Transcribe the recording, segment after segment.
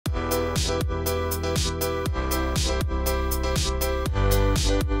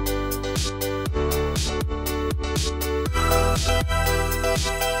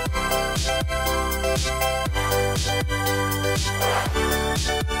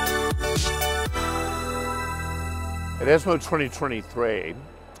At ESMO 2023,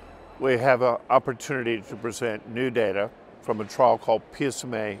 we have an opportunity to present new data from a trial called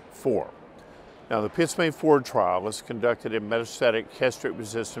PSMAfore. Now, the PSMAfore trial was conducted in metastatic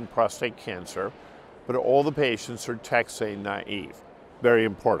castration-resistant prostate cancer, but all the patients are taxane-naive. Very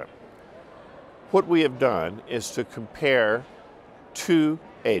important. What we have done is to compare two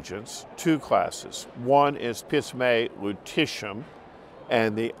agents, two classes. One is PSMA lutetium,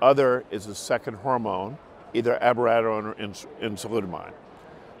 and the other is a second hormone, either abiraterone or enzalutamide.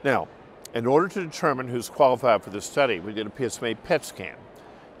 Now, in order to determine who's qualified for the study, we did a PSMA PET scan.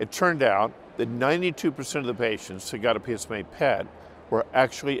 It turned out that 92% of the patients who got a PSMA PET were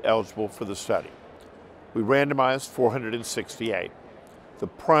actually eligible for the study. We randomized 468. The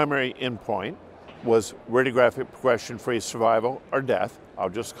primary endpoint was radiographic progression-free survival or death. I'll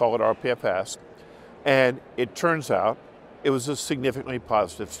just call it rPFS. And it turns out it was a significantly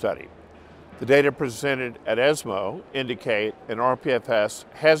positive study. The data presented at ESMO indicate an rPFS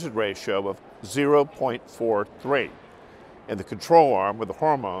hazard ratio of 0.43. In the control arm with the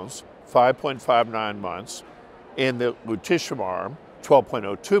hormones, 5.59 months. In the lutetium arm,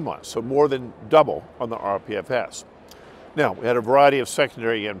 12.02 months, so more than double on the rPFS. Now, we had a variety of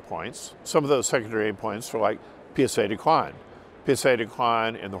secondary endpoints. Some of those secondary endpoints were like PSA decline. PSA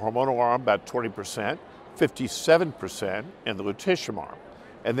decline in the hormonal arm, about 20%, 57% in the lutetium arm.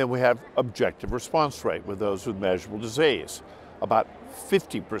 And then we have objective response rate with those with measurable disease. About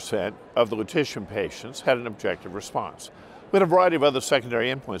 50% of the lutetium patients had an objective response. We had a variety of other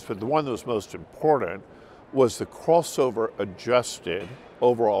secondary endpoints, but the one that was most important was the crossover adjusted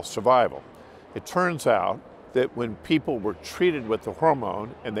overall survival. It turns out that when people were treated with the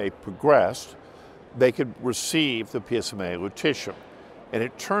hormone and they progressed, they could receive the PSMA lutetium. And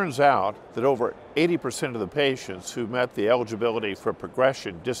it turns out that over 80% of the patients who met the eligibility for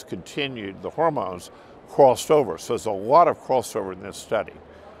progression discontinued the hormones crossed over. So there's a lot of crossover in this study.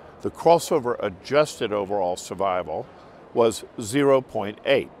 The crossover adjusted overall survival was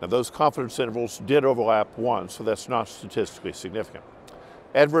 0.8. Now those confidence intervals did overlap once, so that's not statistically significant.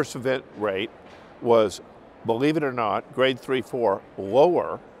 Adverse event rate was, believe it or not, grade 3-4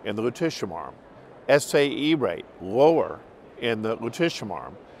 lower in the lutetium arm. SAE rate lower in the lutetium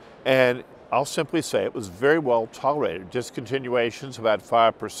arm. And I'll simply say it was very well tolerated. Discontinuations about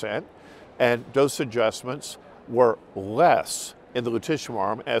 5%, and dose adjustments were less in the lutetium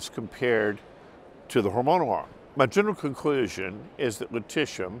arm as compared to the hormonal arm. My general conclusion is that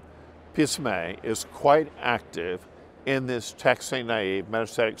lutetium, PSMA, is quite active in this taxane-naive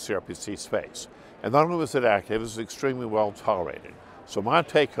metastatic CRPC space. And not only was it active, it was extremely well tolerated. So my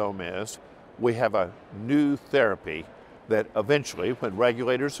take home is we have a new therapy that eventually, when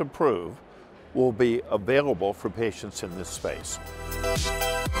regulators approve, will be available for patients in this space.